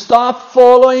 It's to stop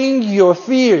following your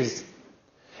fears.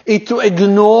 It's to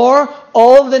ignore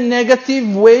all the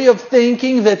negative way of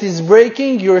thinking that is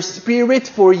breaking your spirit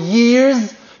for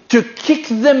years, to kick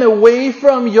them away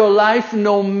from your life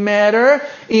no matter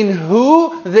in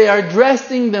who they are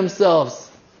dressing themselves.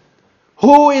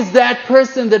 Who is that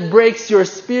person that breaks your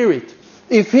spirit?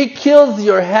 If he kills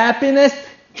your happiness,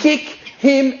 kick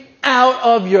him out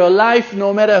of your life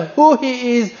no matter who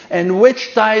he is and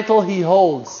which title he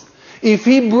holds. If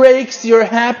he breaks your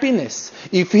happiness,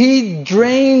 if he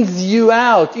drains you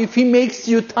out, if he makes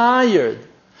you tired.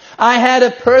 I had a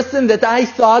person that I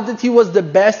thought that he was the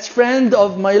best friend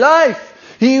of my life.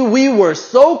 We were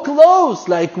so close,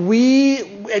 we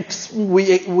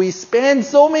spent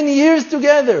so many years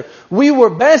together. We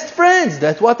were best friends,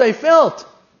 that's what I felt.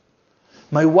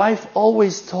 My wife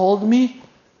always told me,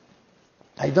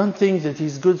 I don't think that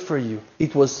he's good for you.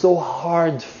 It was so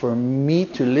hard for me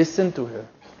to listen to her.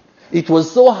 It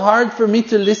was so hard for me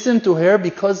to listen to her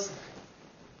because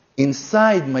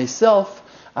inside myself,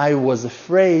 I was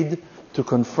afraid to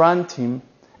confront him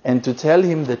and to tell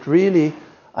him that really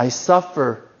I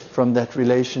suffer from that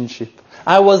relationship.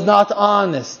 I was not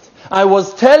honest. I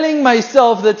was telling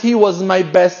myself that he was my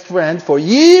best friend. For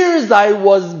years I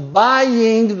was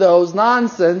buying those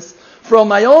nonsense from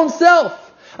my own self.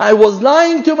 I was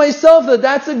lying to myself that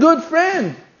that's a good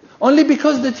friend. Only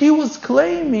because that he was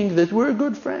claiming that we're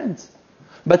good friends.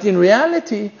 But in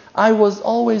reality, I was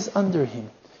always under him.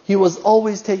 He was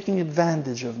always taking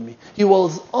advantage of me. He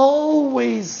was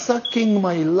always sucking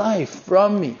my life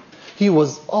from me. He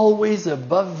was always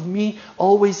above me,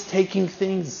 always taking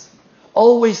things,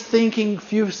 always thinking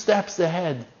few steps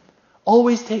ahead,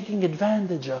 always taking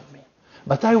advantage of me.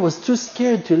 But I was too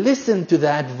scared to listen to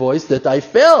that voice that I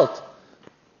felt.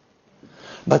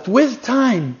 But with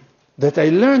time, that I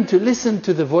learned to listen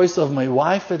to the voice of my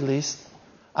wife at least,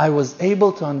 I was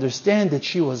able to understand that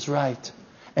she was right.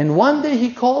 And one day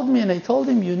he called me and I told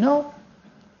him,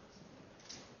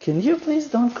 can you please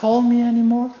don't call me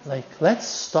anymore? Like, let's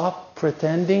stop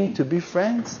pretending to be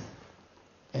friends.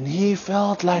 And he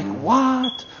felt like,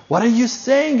 what? What are you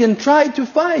saying? And tried to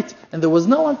fight. And there was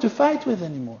no one to fight with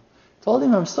anymore. I told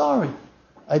him, I'm sorry.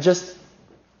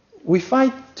 We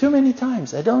fight too many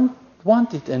times. I don't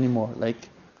want it anymore. Like,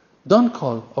 don't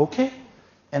call, okay?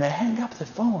 And I hang up the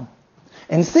phone.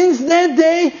 And since that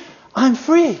day, I'm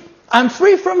free. I'm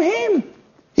free from him.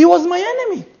 He was my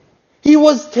enemy. He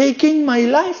was taking my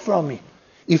life from me.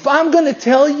 If I'm going to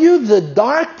tell you the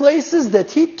dark places that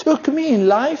he took me in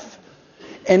life,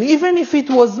 and even if it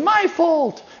was my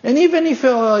fault, and even if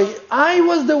I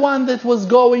was the one that was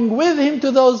going with him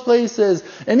to those places,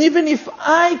 and even if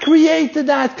I created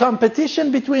that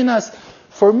competition between us,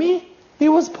 for me, he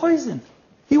was poison.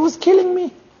 He was killing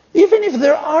me. Even if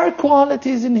there are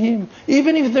qualities in him,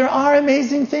 even if there are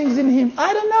amazing things in him,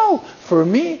 I don't know. For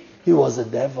me, he was a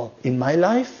devil. In my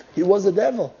life, he was a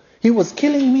devil. He was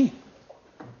killing me.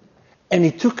 And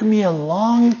it took me a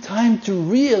long time to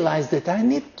realize that I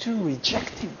need to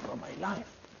reject him from my life.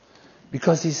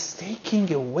 Because he's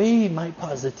taking away my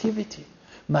positivity,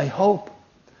 my hope,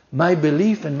 my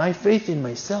belief and my faith in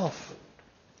myself.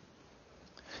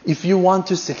 If you want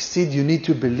to succeed, you need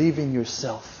to believe in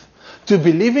yourself. To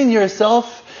believe in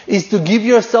yourself is to give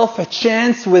yourself a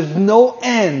chance with no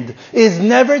end. Is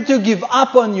never to give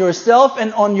up on yourself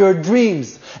and on your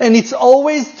dreams. And it's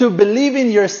always to believe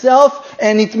in yourself,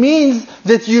 and it means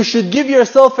that you should give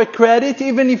yourself a credit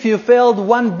even if you failed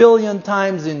 1 billion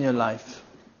times in your life.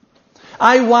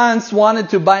 I once wanted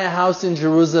to buy a house in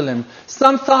Jerusalem.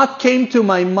 Some thought came to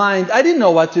my mind. I didn't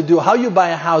know what to do. How you buy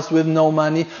a house with no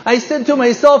money? I said to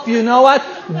myself, you know what?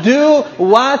 Do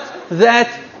what that...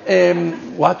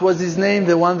 what was his name?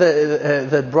 The one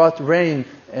that brought rain.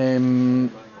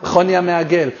 Chonia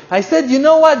Me'agel. I said, you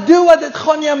know what? Do what that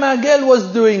Chonia Me'agel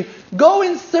was doing. Go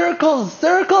in circles.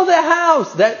 Circle the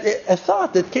house. That a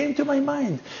thought that came to my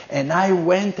mind. And I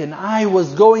went and I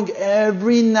was going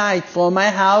every night from my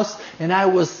house and I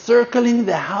was circling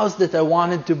the house that I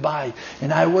wanted to buy.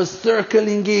 And I was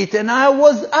circling it and I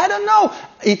don't know.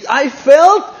 I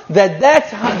felt that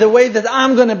that's the way that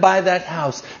I'm going to buy that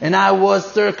house. And I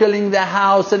was circling the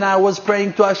house and I was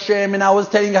praying to Hashem and I was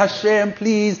telling Hashem,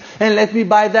 please, and let me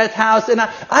buy that house. And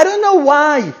I don't know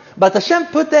why, but Hashem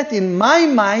put that in my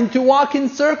mind to walk in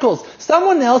circles.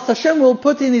 Someone else, Hashem will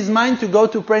put in his mind to go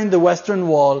to pray in the Western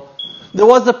Wall. There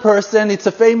was a person, it's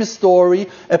a famous story,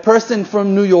 a person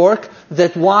from New York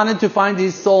that wanted to find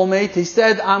his soulmate. He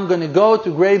said, I'm going to go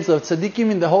to graves of tzaddikim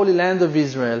in the Holy Land of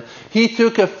Israel. He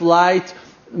took a flight,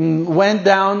 went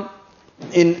down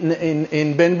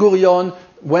in Ben Gurion,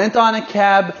 went on a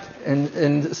cab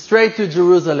and straight to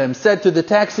Jerusalem. Said to the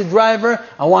taxi driver,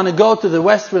 I want to go to the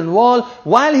Western Wall.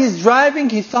 While he's driving,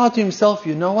 he thought to himself,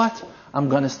 you know what? I'm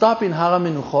going to stop in Har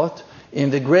HaMenuchot, in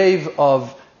the grave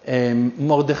of Rabbi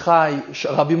Mordechai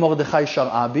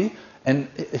Sharabi and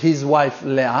his wife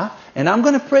Leah, and I'm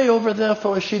going to pray over there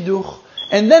for a shidduch,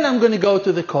 and then I'm going to go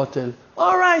to the Kotel.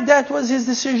 All right, that was his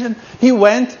decision. He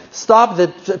went, stopped,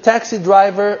 the taxi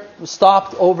driver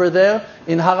stopped over there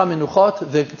in Har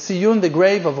HaMenuchot, the tziyun, the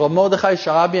grave of Rabbi Mordechai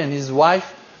Sharabi and his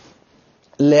wife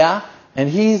Leah. And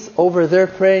he's over there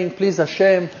praying, please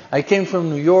Hashem, I came from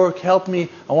New York, help me,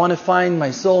 I want to find my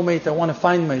soulmate, I want to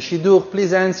find my shidduch,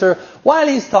 please answer. While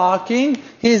he's talking,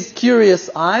 his curious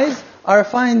eyes are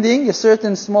finding a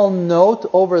certain small note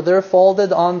over there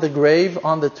folded on the grave,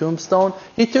 on the tombstone.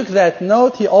 He took that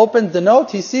note, he opened the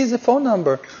note, he sees a phone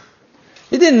number.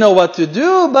 He didn't know what to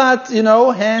do, but,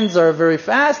 hands are very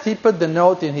fast. He put the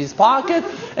note in his pocket,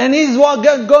 and he's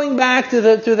going back to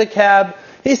the cab.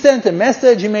 He sent a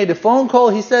message, he made a phone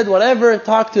call, he said whatever,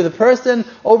 talked to the person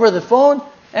over the phone,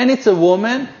 and it's a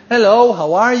woman. Hello,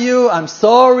 how are you? I'm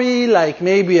sorry,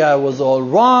 maybe I was all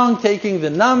wrong taking the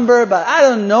number, but I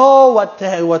don't know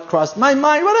what crossed my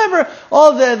mind, whatever.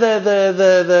 All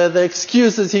the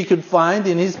excuses he could find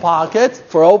in his pocket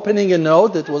for opening a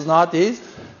note that was not his.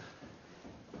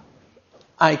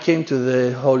 I came to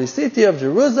the holy city of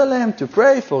Jerusalem to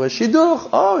pray for a shidduch.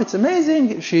 Oh, it's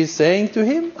amazing. She's saying to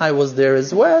him, I was there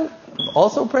as well.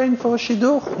 Also praying for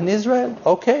Shidduch in Israel.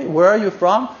 Okay, where are you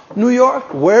from? New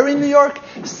York. Where in New York?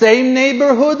 Same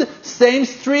neighborhood, same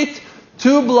street,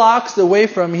 2 blocks away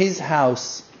from his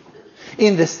house.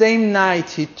 In the same night,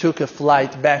 he took a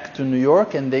flight back to New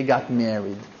York and they got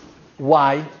married.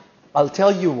 Why? I'll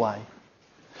tell you why.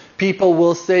 People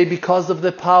will say because of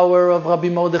the power of Rabbi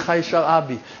Mordechai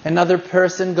Sharabi. Another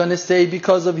person going to say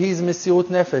because of his Mesirut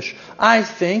Nefesh. I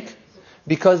think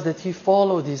because that he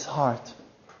followed his heart.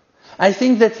 I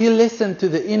think that he listened to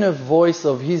the inner voice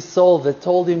of his soul that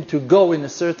told him to go in a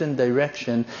certain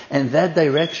direction, and that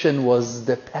direction was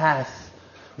the path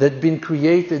that had been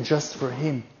created just for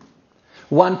him.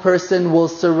 One person will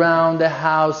surround the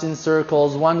house in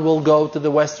circles, one will go to the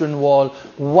Western Wall,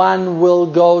 one will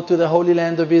go to the Holy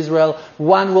Land of Israel,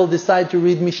 one will decide to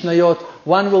read Mishnayot,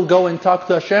 one will go and talk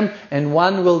to Hashem, and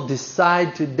one will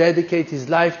decide to dedicate his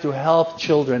life to help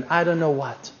children. I don't know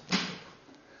what.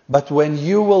 But when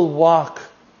you will walk,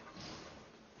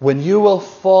 when you will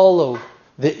follow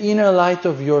the inner light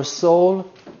of your soul,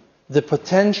 the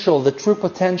potential, the true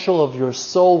potential of your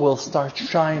soul will start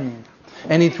shining.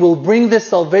 And it will bring the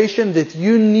salvation that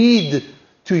you need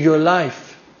to your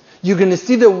life. You're going to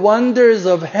see the wonders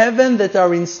of heaven that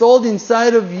are installed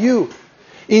inside of you.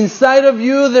 Inside of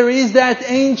you there is that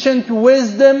ancient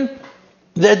wisdom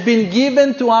that's been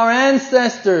given to our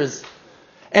ancestors,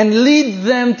 and leads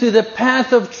them to the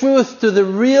path of truth, to the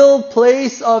real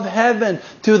place of heaven,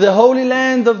 to the Holy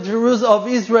Land of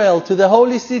Israel, to the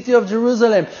holy city of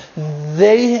Jerusalem.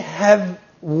 They have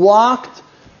walked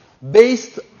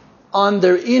based on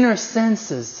their inner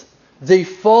senses. They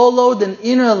followed an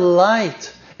inner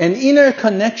light, an inner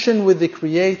connection with the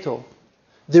Creator.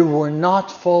 They were not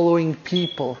following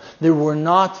people. They were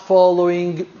not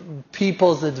following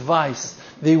people's advice.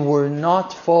 They were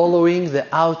not following the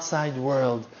outside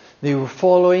world. They were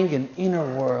following an inner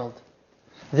world.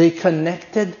 They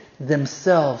connected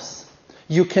themselves.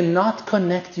 You cannot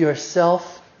connect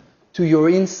yourself to your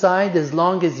inside as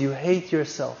long as you hate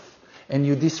yourself and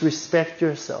you disrespect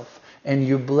yourself and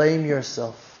you blame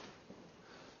yourself.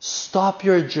 Stop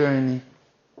your journey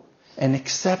and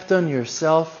accept on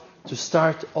yourself to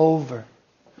start over.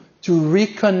 To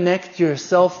reconnect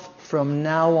yourself from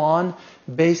now on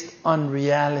based on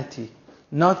reality,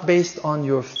 not based on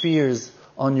your fears,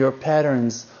 on your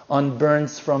patterns, on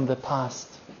burns from the past.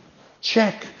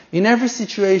 Check in every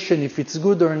situation if it's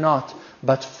good or not,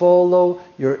 but follow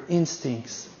your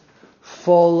instincts.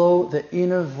 Follow the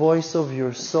inner voice of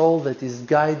your soul that is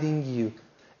guiding you.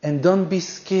 And don't be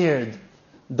scared.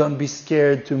 Don't be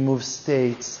scared to move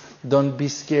states. Don't be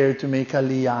scared to make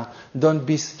aliyah. Don't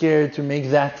be scared to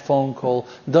make that phone call.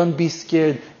 Don't be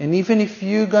scared. And even if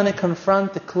you're going to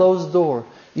confront a closed door,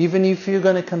 even if you're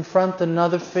going to confront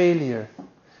another failure,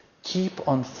 keep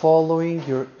on following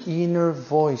your inner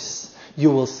voice.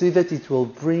 You will see that it will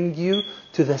bring you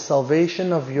to the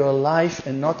salvation of your life,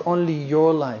 and not only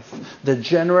your life, the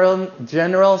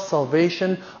general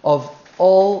salvation of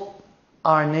all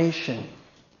our nation.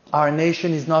 Our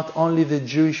nation is not only the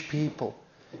Jewish people.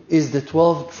 Is the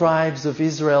 12 tribes of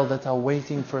Israel that are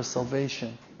waiting for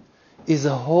salvation. Is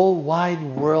a whole wide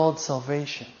world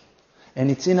salvation. And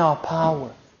it's in our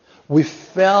power. We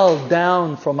fell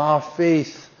down from our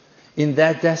faith in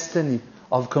that destiny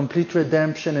of complete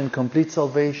redemption and complete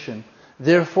salvation.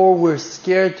 Therefore we're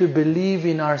scared to believe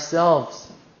in ourselves.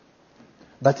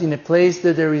 But in a place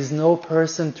that there is no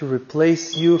person to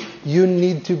replace you, you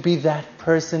need to be that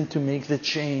person to make the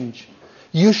change.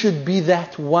 You should be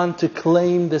that one to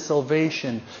claim the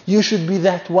salvation. You should be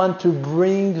that one to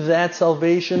bring that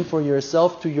salvation for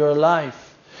yourself to your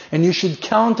life. And you should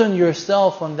count on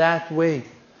yourself on that way.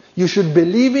 You should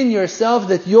believe in yourself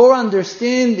that your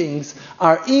understandings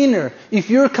are inner. If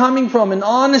you're coming from an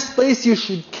honest place, you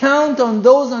should count on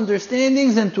those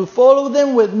understandings and to follow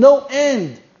them with no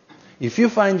end. If you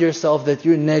find yourself that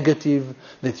you're negative,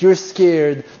 that you're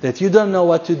scared, that you don't know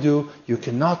what to do, you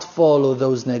cannot follow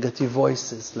those negative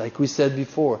voices. Like we said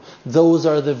before, those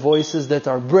are the voices that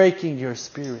are breaking your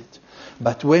spirit.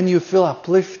 But when you feel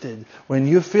uplifted, when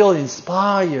you feel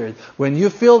inspired, when you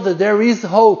feel that there is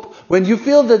hope, when you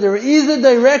feel that there is a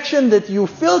direction that you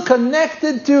feel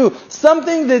connected to,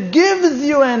 something that gives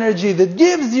you energy, that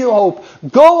gives you hope,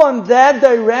 go on that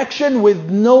direction with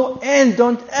no end.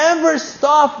 Don't ever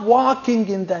stop walking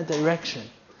in that direction.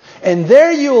 And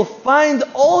there you'll find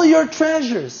all your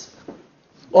treasures,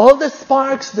 all the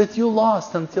sparks that you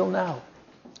lost until now.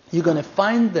 You're going to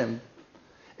find them.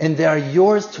 And they are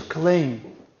yours to claim.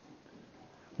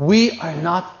 We are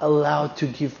not allowed to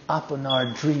give up on our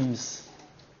dreams.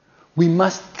 We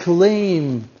must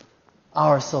claim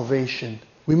our salvation.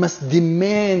 We must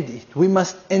demand it. We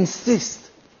must insist.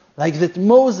 like that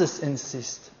Moses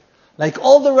insists, like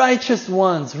all the righteous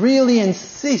ones really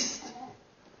insist.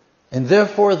 And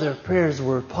therefore their prayers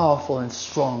were powerful and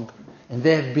strong, and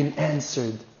they have been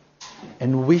answered.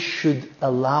 And we should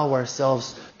allow ourselves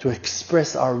to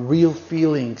express our real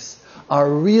feelings, our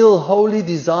real holy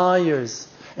desires,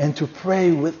 and to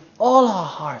pray with all our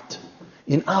heart,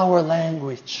 in our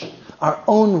language, our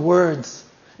own words,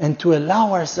 and to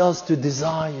allow ourselves to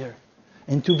desire,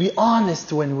 and to be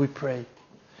honest when we pray,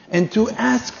 and to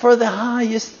ask for the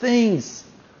highest things,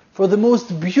 for the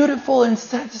most beautiful and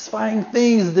satisfying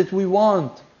things that we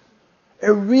want.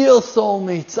 A real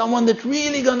soulmate, someone that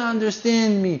really gonna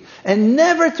understand me, and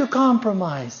never to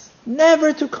compromise,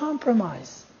 never to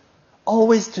compromise.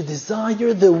 Always to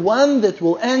desire the one that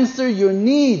will answer your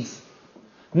needs.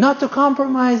 Not to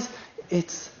compromise,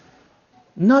 it's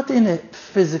not in a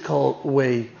physical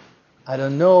way. I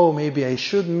don't know, maybe I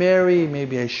should marry,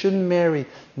 maybe I shouldn't marry.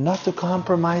 Not to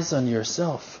compromise on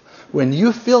yourself. When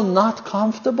you feel not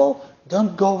comfortable,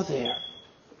 don't go there.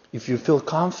 If you feel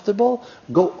comfortable,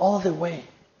 go all the way.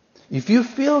 If you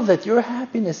feel that your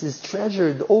happiness is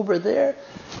treasured over there,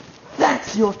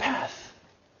 that's your path.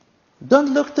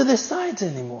 Don't look to the sides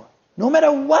anymore. No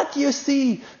matter what you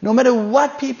see, no matter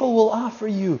what people will offer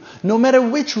you, no matter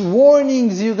which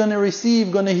warnings you're going to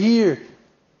receive, going to hear.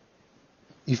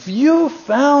 If you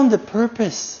found the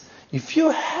purpose, if you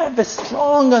have a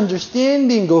strong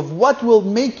understanding of what will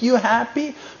make you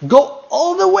happy, go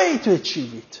all the way to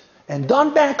achieve it. And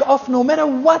don't back off no matter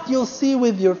what you'll see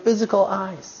with your physical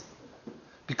eyes.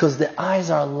 Because the eyes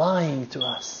are lying to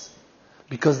us.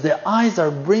 Because the eyes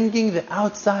are bringing the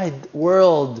outside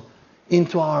world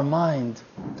into our mind.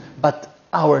 But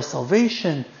our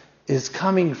salvation is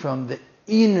coming from the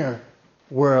inner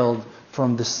world,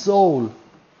 from the soul,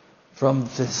 from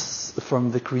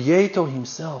the Creator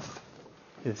Himself.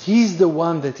 That He's the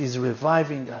one that is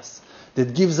reviving us,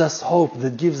 that gives us hope,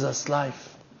 that gives us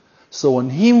life. So on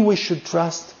Him we should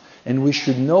trust, and we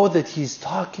should know that He's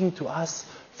talking to us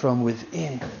from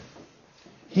within.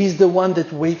 He's the one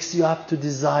that wakes you up to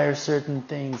desire certain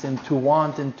things, and to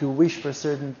want and to wish for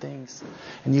certain things.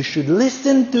 And you should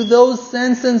listen to those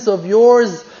senses of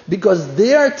yours, because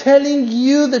they are telling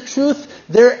you the truth.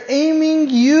 They're aiming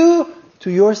you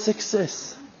to your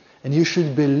success. And you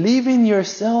should believe in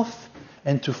yourself,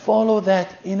 and to follow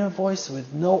that inner voice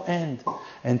with no end,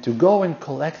 and to go and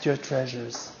collect your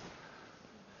treasures.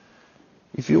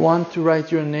 If you want to write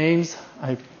your names,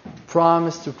 I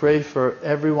promise to pray for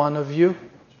every one of you,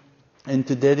 and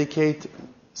to dedicate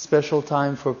special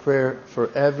time for prayer for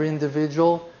every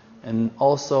individual, and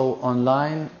also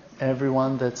online,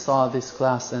 everyone that saw this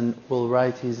class and will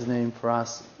write his name for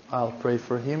us. I'll pray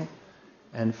for him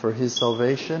and for his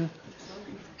salvation.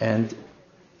 And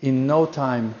in no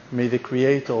time, may the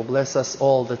Creator bless us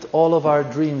all, that all of our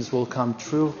dreams will come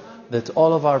true, that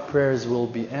all of our prayers will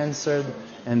be answered,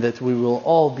 and that we will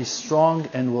all be strong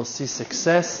and will see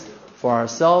success for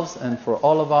ourselves and for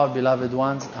all of our beloved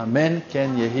ones. Amen.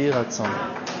 Ken Yehi Ratzon.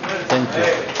 Thank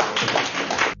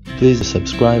you. Please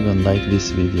subscribe and like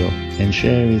this video, and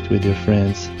share it with your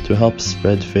friends to help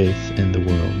spread faith in the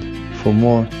world. For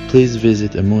more, please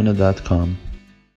visit Emunah.com.